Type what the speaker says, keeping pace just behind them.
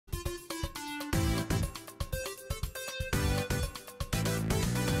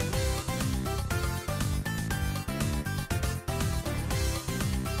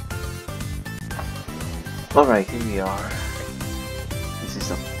Alright, here we are. This is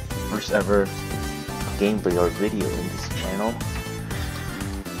the first ever gameplay or video in this channel.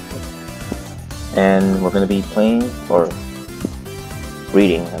 And we're gonna be playing, or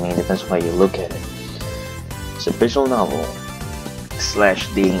reading, I mean, it depends on how you look at it. It's a visual novel /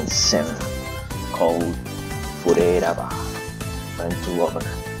 dating sim called Fureraba, Friend to Lover.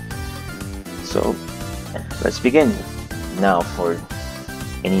 So, let's begin. Now, for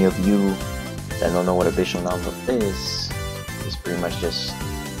any of you that don't know what a visual novel is, it's pretty much just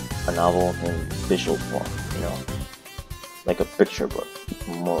a novel in visual form, you know, like a picture book,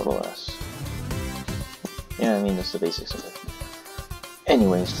 more or less. Yeah, I mean, that's the basics of it.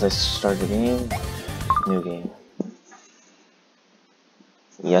 Anyways, let's start the game. New game.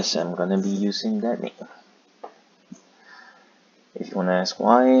 Yes, I'm gonna be using that name. If you wanna ask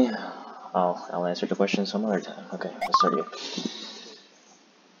why, I'll answer the question some other time. Okay, let's start it.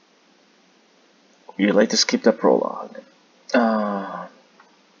 You'd like to skip the prologue? No,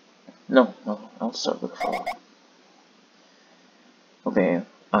 I'll start with the prologue. Okay,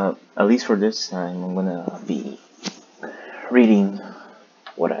 at least for this time, I'm gonna be reading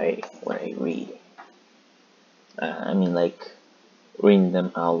what I read. I mean, like, reading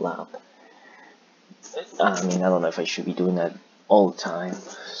them out loud. I mean, I don't know if I should be doing that all the time,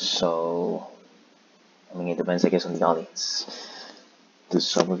 so I mean, it depends, I guess, on the audience. Do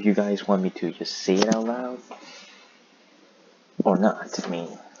some of you guys want me to just say it out loud? Or not? I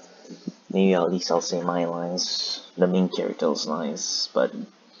mean, maybe at least I'll say my lines, the main character's lines, but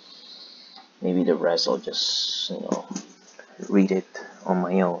maybe the rest I'll just, you know, read it on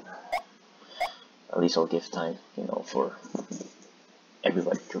my own. At least I'll give time, you know, for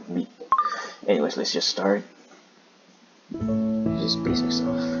everybody to read. Anyways, let's just start. Just basic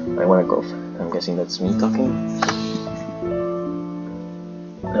stuff. I want a girlfriend. I'm guessing that's me talking.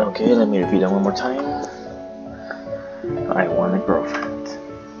 Okay, let me repeat that one more time. I want a girlfriend.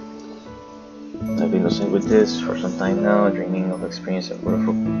 I've been obsessed with this for some time now, dreaming of experiencing a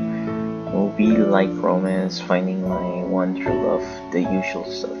beautiful movie-like romance, finding my one true love, the usual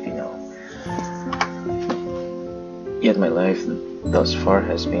stuff, you know. Yet my life thus far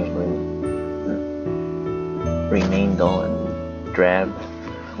has remained dull and drab,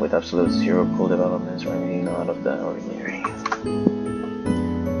 with absolute zero cool developments or anything out of the ordinary.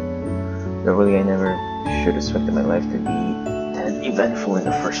 But really, I never should have expected my life to be that eventful in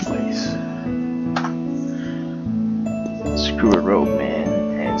the first place. Screw a road, man,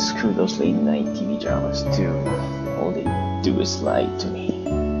 and screw those late night TV dramas too. All they do is lie to me.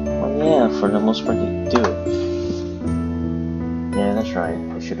 Well, yeah, for the most part they do. Yeah, that's right.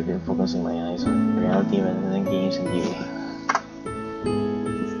 I should have been focusing my eyes on reality rather than games and TV.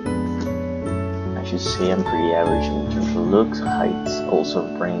 I should say I'm pretty average in terms of looks, heights, also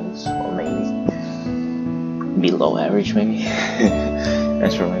brains, or maybe below average, maybe.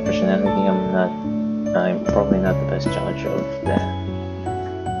 As for my personality, I'm probably not the best judge of that. I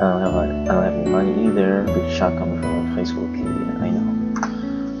don't have any money either, big shock coming from a high school kid, I know.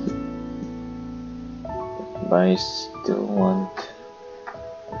 But I still want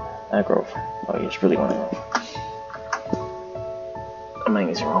a girlfriend. Oh, you just really want a girlfriend. I mean,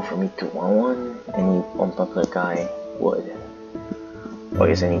 is it wrong for me to want one? Any unpopular guy would. Or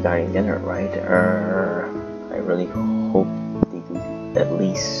is any guy in general, right? I really hope they do at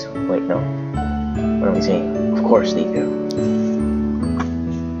least. Wait, no. What am I saying? Of course they do.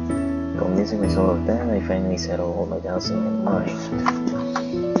 Convincing myself of that, I finally settled all my doubts in my mind.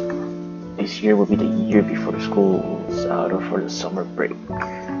 This year will be the year before the school's out or for the summer break.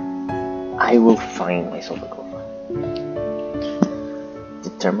 I will find myself a girlfriend.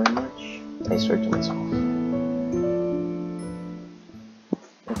 Determined much? I swear to myself.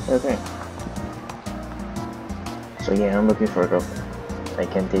 Okay. So yeah, I'm looking for a girlfriend. I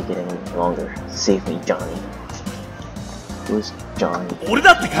can't take it any longer. Save me, Johnny. Who's Johnny? 俺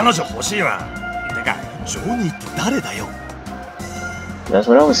だって彼女欲しいわ。てか、ジョニーって誰だよ。 That's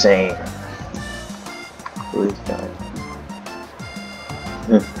what I was saying. Who is Johnny?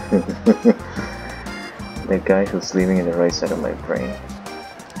 The guy who's living in the right side of my brain.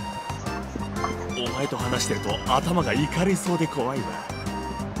 お前と話してると頭が怒りそうで怖いわ。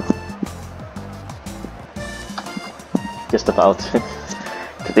 Just about.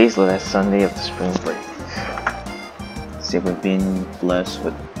 Today's the last Sunday of the spring break. See, we've been blessed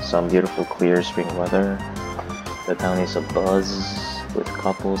with some beautiful clear spring weather. The town is abuzz with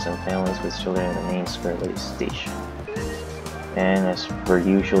couples and families with children in the main square of the station. And as per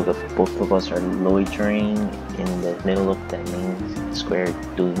usual, the both of us are loitering in the middle of the main square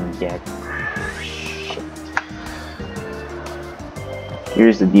doing jack shit.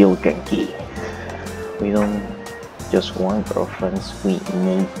 Here's the deal, Genki. We don't just want girlfriends, we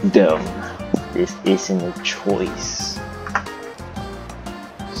need them. This isn't a choice.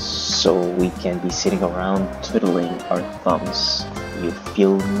 So we can be sitting around twiddling our thumbs. You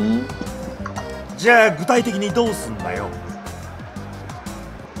feel me? じゃあ具体的にどうすんだよ。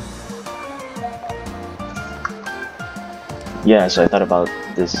Yeah, so I thought about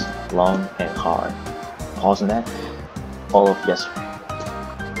this long and hard. Pause on that. All of yesterday.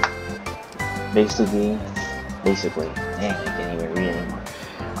 Basically, dang, I can't even read anymore.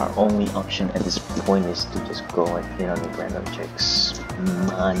 Our only option at this point is to just go and hit on the random chicks.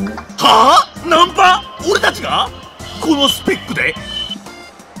 Man. はぁ？ナンパ？俺たちが？このスペックで？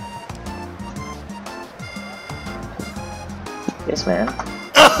 Yes, man.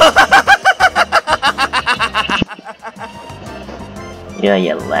 Yeah,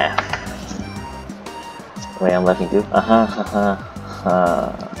 you laugh. Wait, I'm laughing too?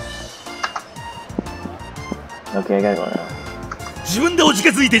 Okay, I gotta go now. 自分でおじ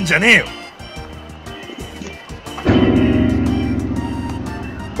けづいてんじゃねえよ。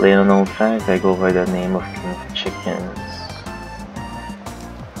 Little known fact, I go by the name of King Chickens.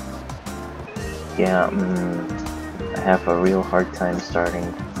 Yeah, I have a real hard time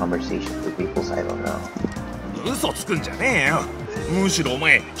starting conversations with people I don't know. 嘘つくんじゃねえよ。むしろお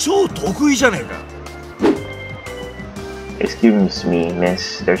前超得意じゃねえか。 Excuse me,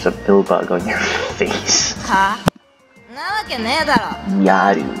 miss. There's a pill bug on your face. は？なわけねえだろ。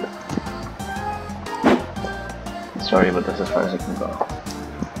Yaru. Sorry, but that's as far as I can go.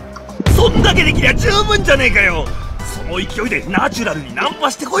 そんだけできりゃ十分じゃねえかよ。その勢いでナチュラルにナン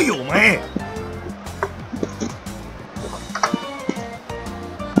パしてこいよお前。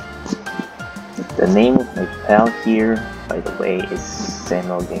 The name of my pal here, by the way, is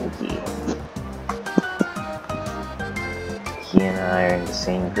Seno Genki. He and I are in the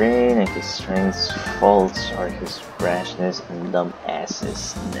same grade, and his strengths faults are his brashness and dumb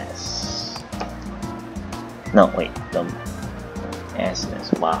assness. No, wait, dumb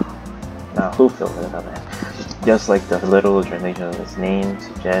assness. Wow. Now, who filled it up, man? Just like the little translation of his name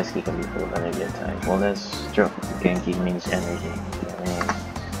suggests, he can be full of energy at times. Well, that's true. Genki means energy.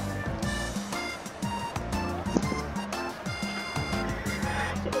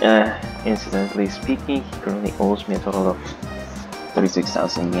 Incidentally speaking, he currently owes me a total of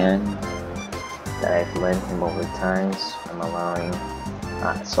 36,000 yen that I've lent him over time.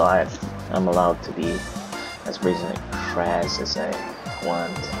 So I'm allowed to be as brazen and crass as I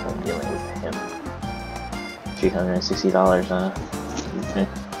want when dealing with him. $360, huh?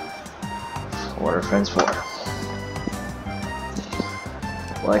 What are friends for?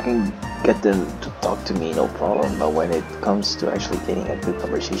 Well, I can get them to talk to me, no problem, but when it comes to actually getting a good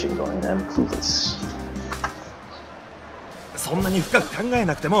conversation going, I'm clueless. そんなに深く考え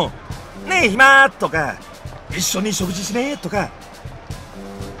なくても、ねえ暇とか、一緒に食事しねえとか。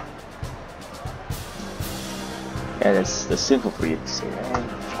 Yeah, that's simple for you to say, right?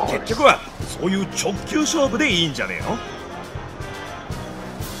 Of 結 course. 局はそういう直球勝負でいいんじゃねえの？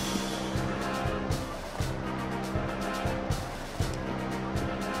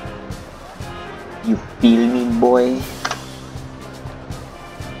 You feel me, boy?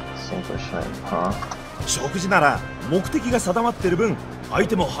 Simple shrimp, huh? 食事なら目的が定まってる分、相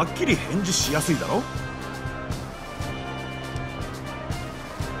手もはっきり返事しやすいだろ？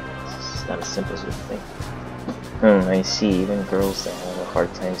 It's not as simple as you think. I see. Even girls that have a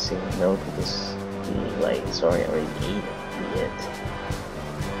hard time saying no to this be like, sorry, I already ate it.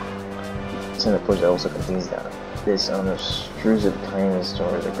 Some approach that also contains that this unobtrusive kindness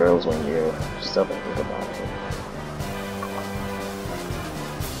toward the girls when you stop and think about it.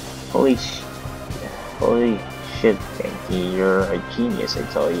 Holy shit, Genki, you're a genius, I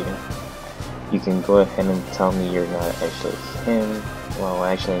tell you. You can go ahead and tell me you're not actually him. Well,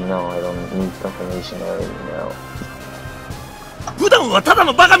 actually, no, I don't need confirmation, I already know. 普段はただ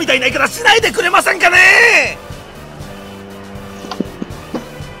のバカみたいな言い方しないでくれませんかね。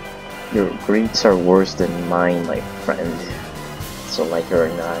 Your grades are worse than mine, my friend. So like it or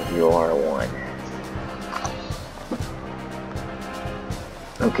not, you are one.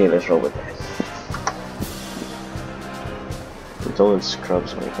 Okay, let's roll with that. We're total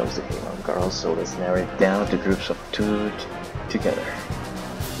scrubs when it comes to hitting on girls, so let's narrow it down to groups of 2 together.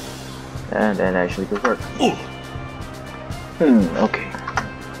 And that actually could work. Oh. Okay.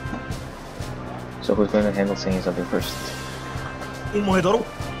 So who's going to handle saying something first? お前だろ。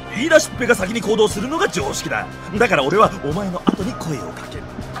言い出しっぺが先に行動するのが常識だ。だから俺はお前の後に声をかける。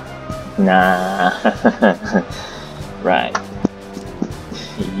Nah. Right.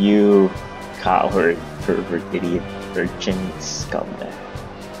 You coward, pervert, idiot, urchin, scumbag.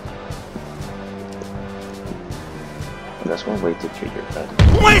 That's one way to treat your friend.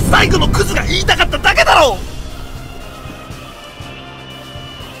 お前最後のクズが言いたかっただけだろ。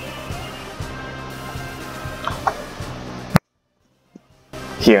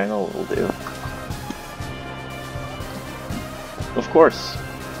 Here, I know what we'll do. Of course.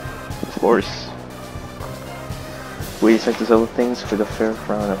 Of course. We decide to settle things with a fair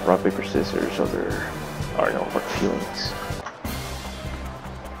round of rock, paper, scissors, so there are no hard feelings.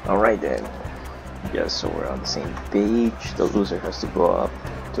 Alright then. Yes, so we're on the same page. The loser has to go up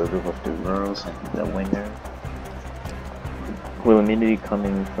to a group of 2 girls, and the winner will immediately come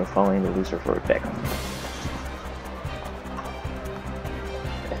in from following the loser for a backup.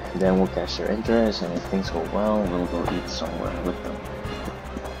 Then we'll catch their interest, and if things go well, we'll go eat somewhere with them.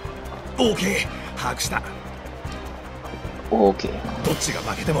 OK、把握した。 Okay. どっちが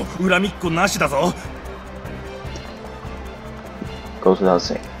負けても恨みっこなしだぞ。 Goes without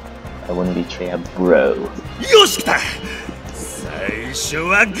saying, I wouldn't betray a bro. よし来た。最初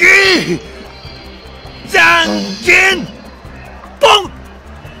はグー、じゃんけんポン。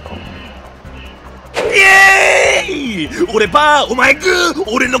イエーイ。俺パー、お前グー、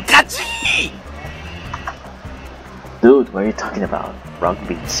俺の勝ち。 Dude, what are you talking about? Rock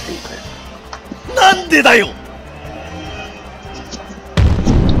beats, paper. なんでだよ。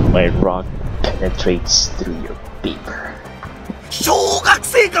 My rock penetrates through your paper. 小学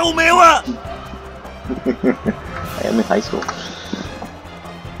生かおめえは。 I am in high school.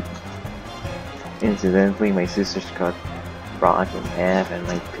 Incidentally, my sisters cut rock in half and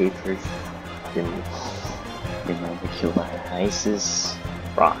my paper didn't kill my ices.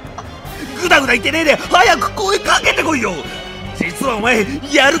 Rock. ぐだぐだ言ってねえで早く声かけてこいよ。実はお前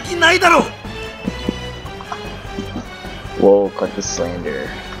やる気ないだろ。 Whoa, cut the slander.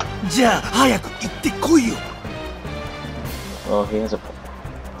 じゃあ早く行ってこいよ。 Well, he has a point.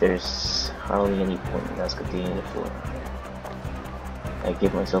 There's hardly any point in us continuing the floor. I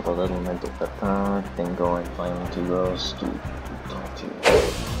give myself a little mental pep talk, then go and find 2 girls to talk to.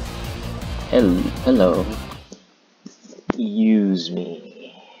 Hello. Use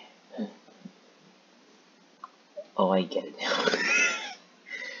me. Oh, I get it now.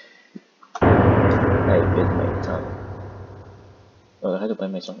 I bit my tongue. Oh, I had to bite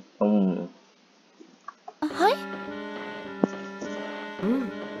my tongue. はい。う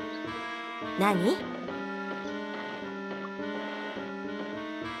ん。何？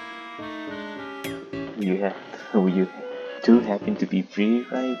 Will you two happen to be free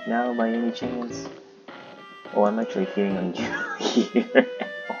right now by any chance? Oh, I'm actually hearing on you here.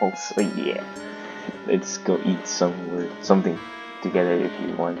 Also, yeah. Let's go eat something together if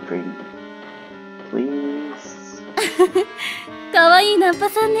you want, pretty. Please? かわいいナンパ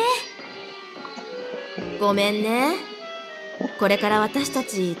さんね。ごめんね。これから私た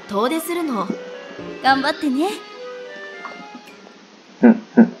ち遠出するの。頑張ってね。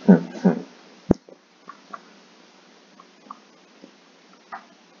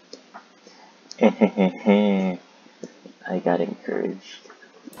I got encouraged.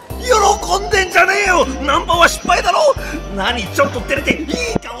 喜んでんじゃねえよ。ナンパは失敗だろ。何ちょっと照れていい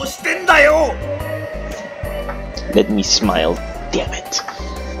顔してんだよ。 Let me smile, damn it.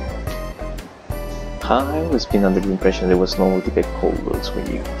 I was been under the impression that it was normal to get cold looks when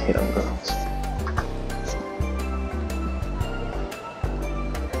you hit on girls.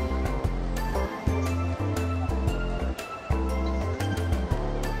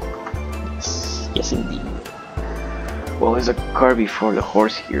 Yes, indeed. Well, there's a car before the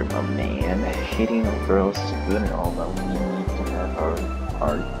horse here, my man. Hitting on girls is good and all, but we need to have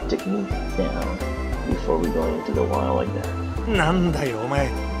our technique down before we go into the wild like that. なんだよお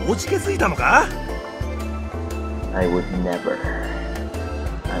前、落ち気づいたのか？ I would never.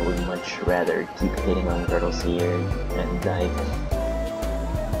 I would much rather keep hitting on girls here and die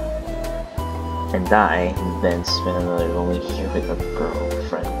than spend another lonely year with a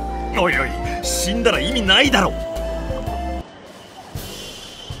girlfriend. おいおい、死んだら意味ないだろ。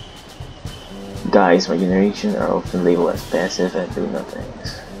 Guys, my generation are often labeled as passive and do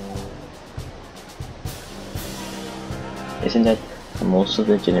nothings. Isn't that most of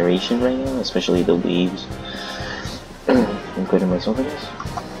the generation right now, especially the weebs? Including myself, I guess.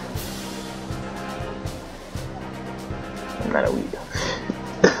 I'm not a weeb.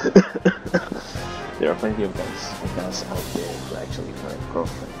 There are plenty of guys out there who actually find a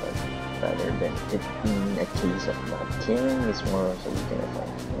girlfriend, but rather than it being a case of not caring, it's more of a weekend of like,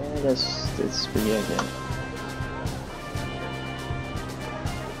 yeah, that's pretty accurate.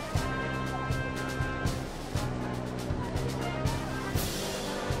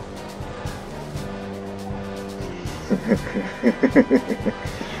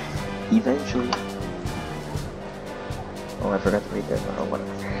 Eventually. Oh, I forgot to read that. Oh,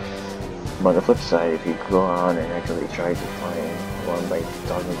 whatever. But on the flip side, if you go on and actually try to find one by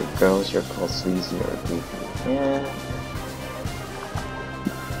talking to girls, you're called sleazy or creepy. Yeah.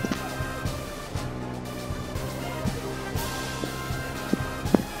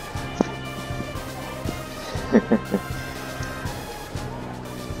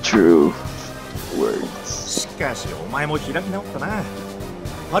 True words. しかしお前も開き直ったな。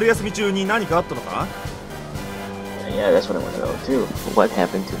春休み中に何かあったのか? Yeah, that's what I want to know too. What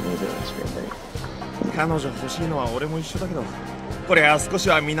happened to me during spring break? 彼女欲しいのは俺も一緒だけど、これは少し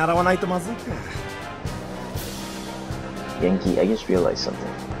は見習わないとまずいか。Yankee, I just realized something.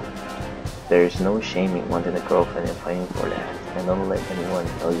 There's no shame in wanting a girlfriend and fighting for that, and don't let anyone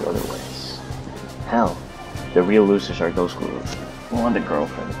tell you otherwise. Hell, the real losers are those who want a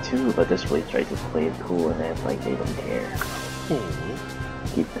girlfriend too, but desperately try to play it cool and act like they don't care.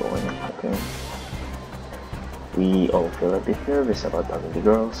 Keep going, okay? We all feel a bit nervous about talking to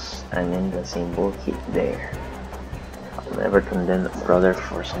girls. I'm in the same boat there. I'll never condemn a brother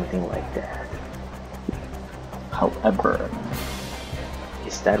for something like that. However,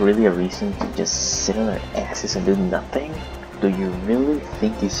 is that really a reason to just sit on our asses and do nothing? Do you really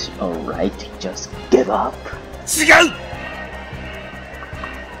think it's alright to just give up? 違う!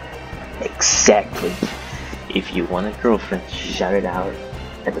 Exactly. If you want a girlfriend, shout it out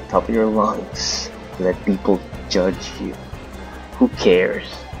at the top of your lungs. Let people judge you. Who cares?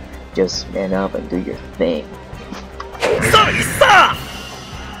 Just man up and do your thing.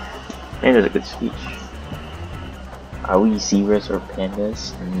 And it's a good speech. Are we zebras or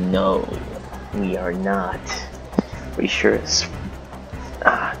pandas? No, we are not. We sure as...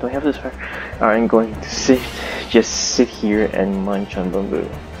 do I have this far? Aren't going to just sit here and munch on bamboo.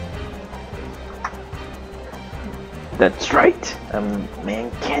 That's right. A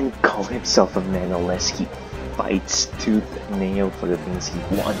man can't call himself a man unless he fights tooth and nail for the things he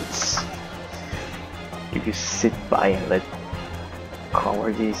wants. If you sit by and let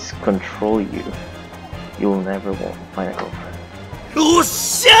cowardice control you, you'll never find a girlfriend. おっ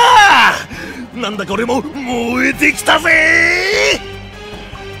しゃー! なんだこれも燃えてきたぜ!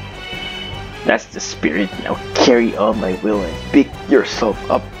 That's the spirit. Now carry on my will and pick yourself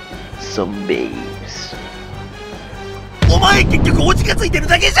up some babes. お前結局オチがついてる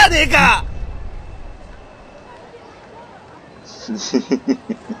だけじゃねえか!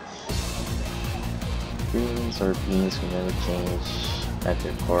 Feelings or opinions will never change at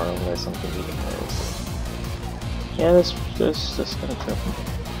their core unless something really matters. Yeah, that's kind of true.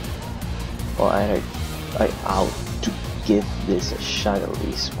 Well, I out to give this a shot at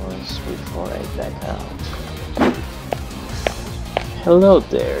least once before I back out. Hello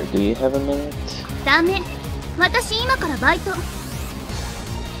there, do you have a minute? ダメ。私今からバイト。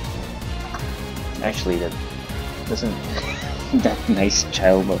Actually, that doesn't that nice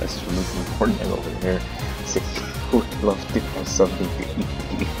child molester looking for men over there said he would love to have something to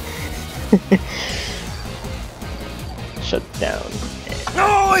eat. Shut down.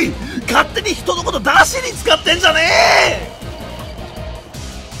 おい! 勝手に人のこと出しに使ってんじゃねえ!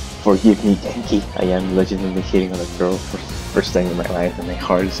 Forgive me, Genki. I am legitimately hitting on a girl for the first time in my life and my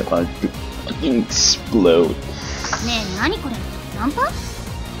heart is about to fucking explode. ねえ、何これ？ナンパ？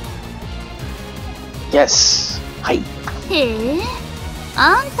 Yes! はい。へえ、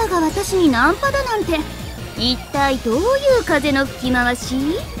あんたが私にナンパだなんて、一体どういう風の吹き回し？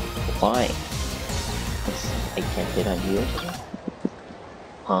 Why? I can't hit on you or something?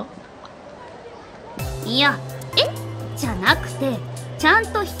 Huh? いや、じゃなくて、ちゃん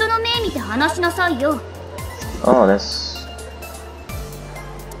と人の目見て話しなさいよ。Oh, that's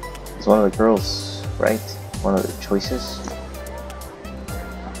one of the girls, right? One of the choices?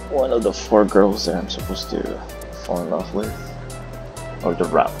 One of the 4 girls that I'm supposed to fall in love with? Or the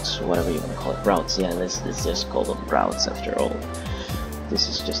routes, whatever you want to call it. Routes, yeah, let's just call them routes after all. This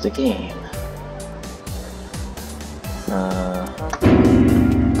is just a game.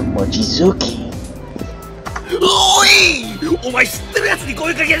 Mochizuki! おい! お前知ってるやつに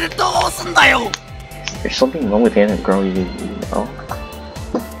声かけてどうすんだよ! There's something wrong with that girl you know?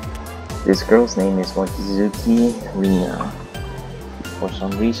 This girl's name is Mochizuki Rina. For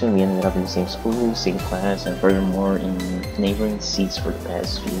some reason, we ended up in the same school, same class, and furthermore in neighboring seats for the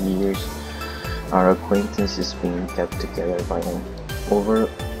past few years. Our acquaintance is being kept together by an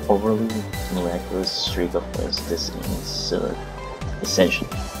overly miraculous streak of coincidence. Essentially,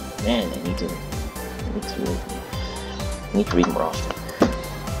 man, I need to read more often.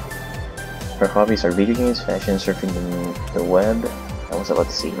 Her hobbies are video games, fashion, surfing the web. I was about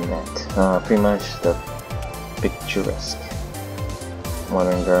to say that. Pretty much the picturesque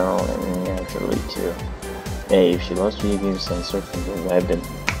modern girl, and naturally too. Hey, if she loves video games and surfing the web, then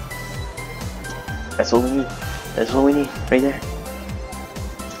that's all we need. That's all we need, right there.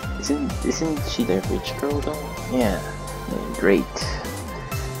 Isn't she the rich girl though? Yeah, great.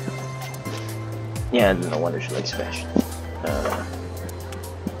 Yeah, no wonder she likes fashion.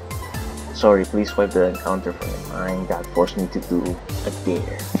 Sorry, please wipe the encounter from your mind. God forced me to do a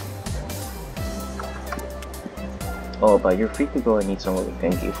dare. Oh, but you're free to go and eat some of the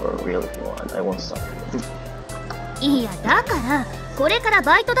pancake for real if you want. I won't stop you. いやだからこれから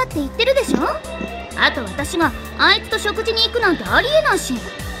バイトだって言ってるでしょ。あと私があいつと食事に行くなんてありえないし。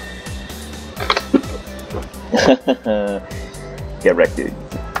Get wrecked, dude.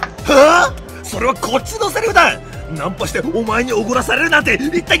 はぁ？それはこっちのセリフだ。ナンパしてお前におごらされるなんて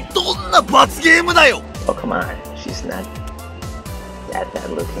一体どんな罰ゲームだよ。 Oh come on, she's not that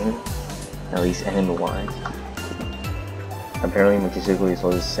bad looking. At least anime-wise. Apparently, Mochizuku is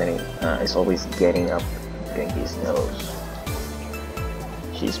always getting up Genki's nose.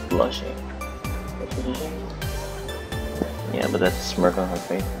 She's blushing. Yeah, but that's a smirk on her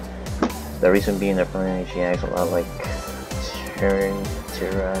face. The reason being, apparently, she acts a lot like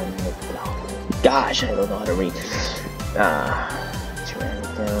Gosh, I don't know how to read.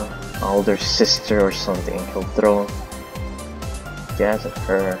 Tyrannical, older sister or something. He'll throw gas at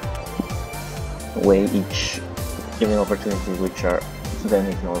her way each giving opportunities which are then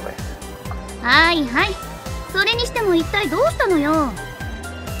ignored by her. はいはい。それにしても一体どうしたのよ。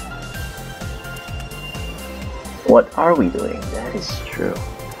What are we doing? That is true.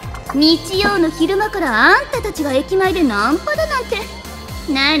 日曜の昼間からあんたたちが駅前でナンパだなんて。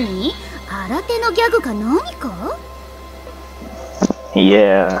何？新手のギャグか何か？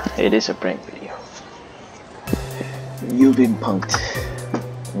 Yeah, it is a prank video. You've been punked.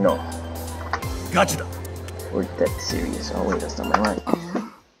 No. ガチだ。We're that serious. Oh wait, that's not my line.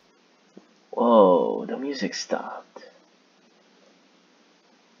 Whoa, the music stopped.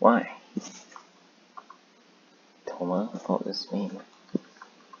 Why? Toma? Oh, that's me.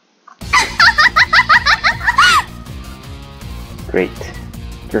 Great.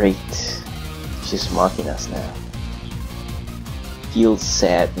 Great. She's mocking us now. Feels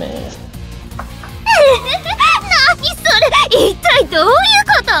sad, man. 何それ？一体どういう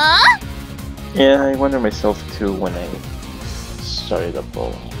こと？ Yeah, I wonder myself too when I started the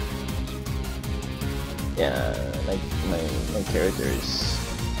poll. Yeah, like my character is,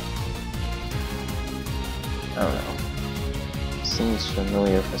 I don't know, seems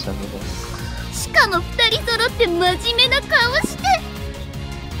familiar for some reason. しかも二人揃って真面目な顔して。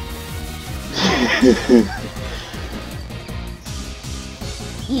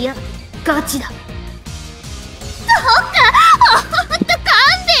いや、ガチだ。どうか、ほんと勘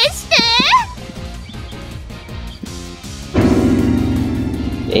弁して。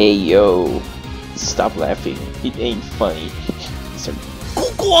Hey yo, stop laughing. It ain't funny.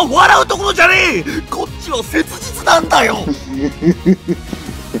 ここは笑うところじゃねえ。こっちは切実なんだよ。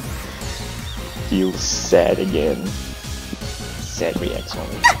Feels sad again. Sad reacts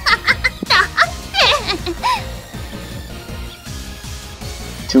only.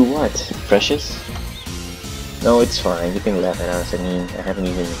 To what? Precious? No, it's fine. You can laugh at us. I mean, I haven't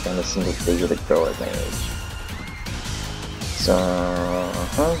even done a single date with a girl at my age. So,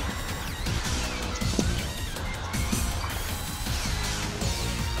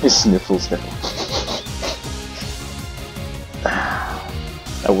 Sniffles now.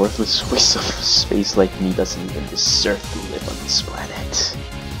 A worthless waste of space like me doesn't even deserve to live on this planet.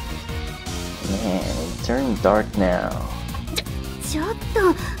 Man, it turned dark now. ちょっ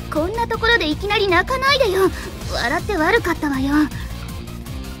と、こんなところでいきなり泣かないでよ。笑って悪かったわよ。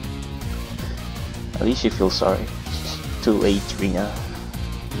At least you feel sorry. Too late, Rina.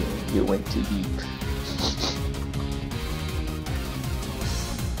 You went too deep.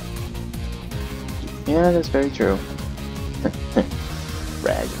 Yeah, that's very true.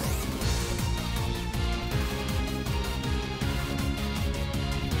 Brag.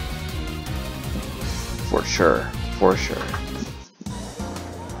 For sure, for sure.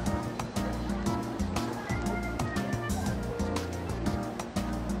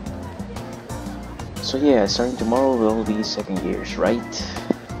 So yeah, starting tomorrow will be second years, right?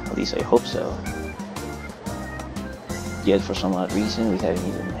 At least I hope so. Yet for some odd reason, we haven't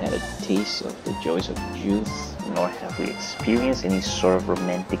even had a taste of the joys of youth, nor have we experienced any sort of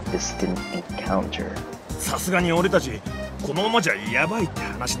romantic distant encounter. さすがに俺たちこのままじゃやばいって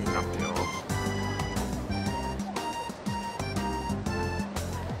話になってよ。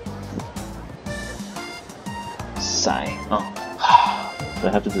Sigh. Oh, do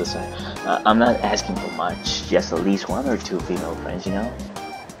I have to do the sigh? I'm not asking for much, just at least one or two female friends, you know?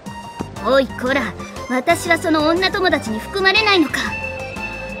 おいこら、私はその女友達に含まれないのか。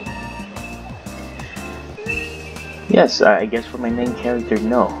 Yes, I guess for my main character,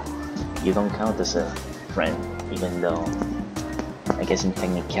 no. You don't count as a friend, even though I guess in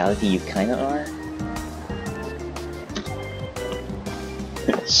technicality you kinda are.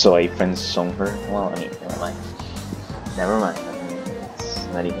 So I friend-zoned her? Well, I mean, never mind. Never mind, I mean, it's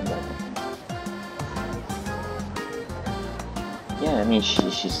not even that. Yeah, I mean,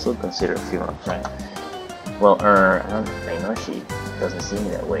 she's still considered a female friend. Well, I know she doesn't see me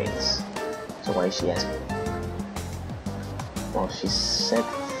that way, so why is she asking? Well, she said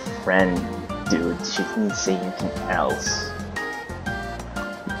friend, dude. She didn't say anything else.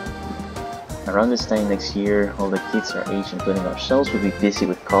 Around this time next year, all the kids our age, including ourselves, will be busy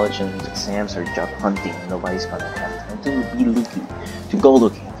with college and exams or job hunting. Nobody's gonna have time to go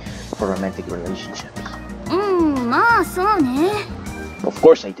looking for romantic relationships. まあそうね。 Of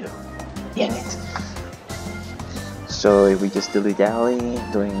course I do. Damn it. So if we just dilly-dally,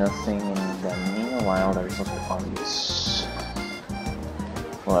 doing nothing, in the meanwhile, the results are obvious.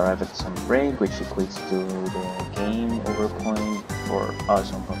 We'll arrive at some break, which equates to the game over point for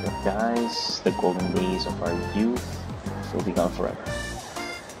us unpopular guys. The golden days of our youth will be gone forever.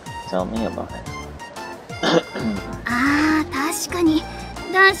 Tell me about it. ああ、確かに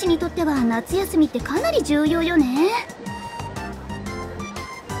男子にとっては夏休みってかなり重要よね。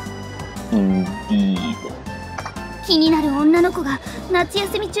 Indeed. 気になる女の子が夏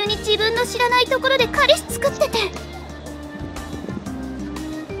休み中に自分の知らないところで彼氏作ってて。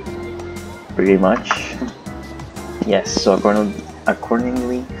 Pretty much. Yes, so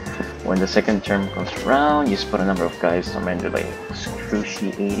accordingly, when the second term comes around, you spot a number of guys that render like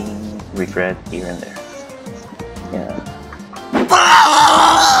excruciating regret here and there. Yeah.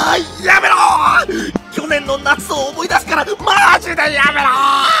 やめろ！去年の夏を思い出すからマジでやめろ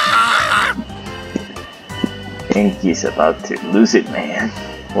！Genki's about to lose it, man.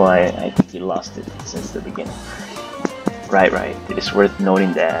 Well, I think he lost it since the beginning. Right. It is worth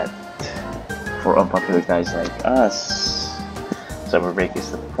noting that for unpopular guys like us, summer break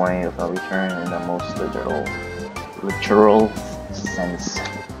is the point of no return in the most literal sense.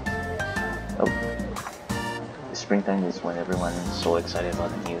 Springtime is when everyone is so excited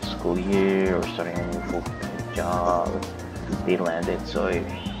about a new school year or starting a new full-time job. They landed, so if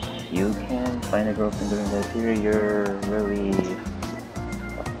you can find a girlfriend during that period, you're really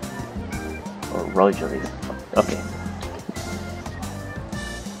royally okay.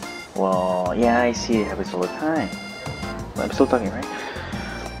 Well, yeah, I see it happens all the time. But I'm still talking, right?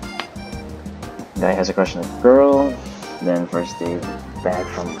 Guy has a crush on a girl, then first day back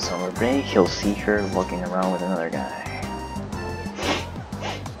from summer break, he'll see her walking around with another guy.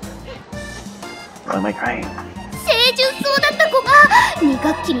 Why am I crying? 清純そうだった子が2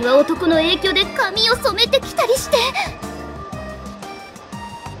学期には男の影響で髪を染めてきたりして。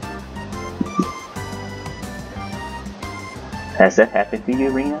 Has that happened to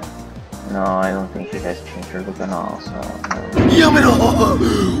you, Rina? No, I don't think she has changed her look at all, so... やめろ！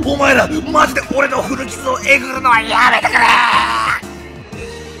お前らマジで俺の古傷をえぐるのはやめてくれ！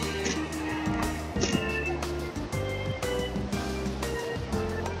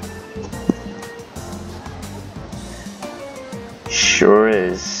 Sure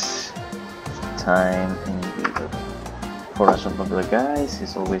is time indeed. For us unpopular guys,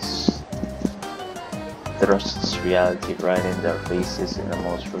 it's always thrusts reality right in their faces in the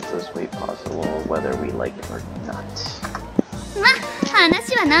most ruthless way possible, whether we like it or not. ま、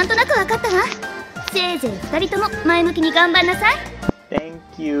話はなんとなく分かったわ。せいぜい2人とも前向きに頑張んなさい。 Thank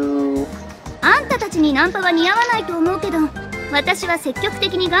you. あんたたちにナンパは似合わないと思うけど、私は積極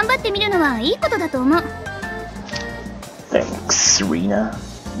的に頑張ってみるのはいいことだと思う。 Thanks, Rina.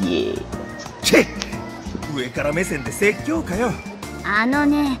 Yeah. チェッ！上から目線で説教かよ。あの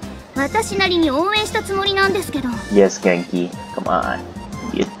ね、私なりに応援したつもりなんですけど。 Yes, Genki. Come on.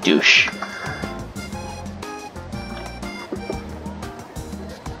 You douche.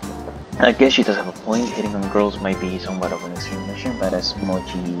 I guess she does have a point. Hitting on girls might be somewhat of an extreme mission, but as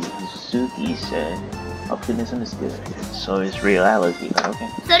Mochizuki said, optimism is good. So is reality, but okay.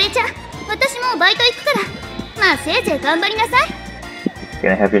 それじゃ、私もうバイト行くから。まあせいぜい頑張りなさい。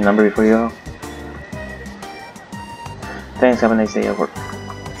 Can I have your number before you go? Thanks, have a nice day at work.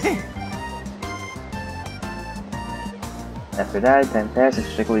 After that, time passed, and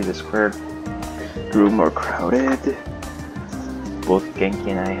particularly the square grew more crowded. Both Genki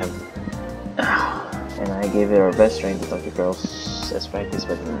and I gave it our best trying to talk to girls as practice,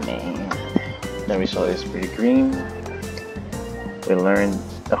 but man, the result is pretty green. We learned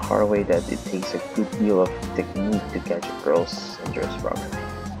the hard way that it takes a good deal of technique to catch a girl's interest properly.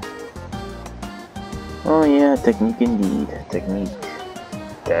 Oh yeah, technique indeed. Technique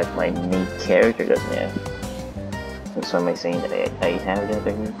that my main character doesn't have. So am I saying that I have that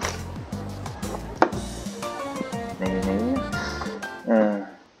technique? Maybe.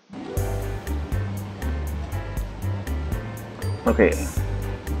 Okay.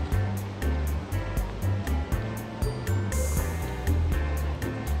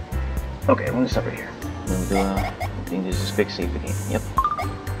 Okay, I'm gonna stop right here. I'm gonna do I think this is quick save again. Yep.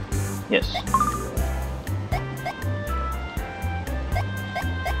 Yes.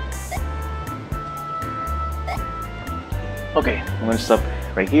 Okay, I'm gonna stop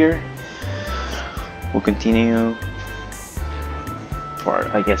right here. We'll continue for,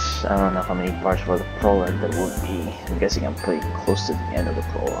 I guess, I don't know how many parts for the prologue that would be. I'm guessing I'm pretty close to the end of the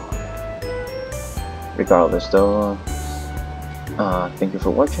prologue. Regardless though, thank you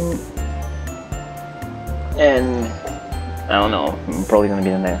for watching. And I don't know, I'm probably gonna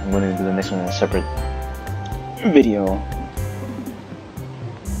be I'm gonna do the next one in a separate video.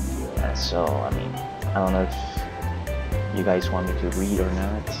 So I mean, I don't know if you guys want me to read or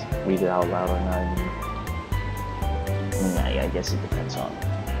not, read it out loud or not. I guess it depends on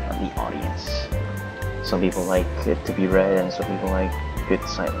the audience. Some people like it to be read, and some people like it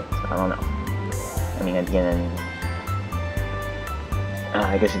silent. I don't know. I mean, at the end,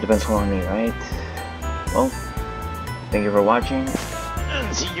 I guess it depends on me, right? Well, thank you for watching,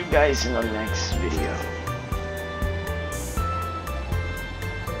 and see you guys in the next video.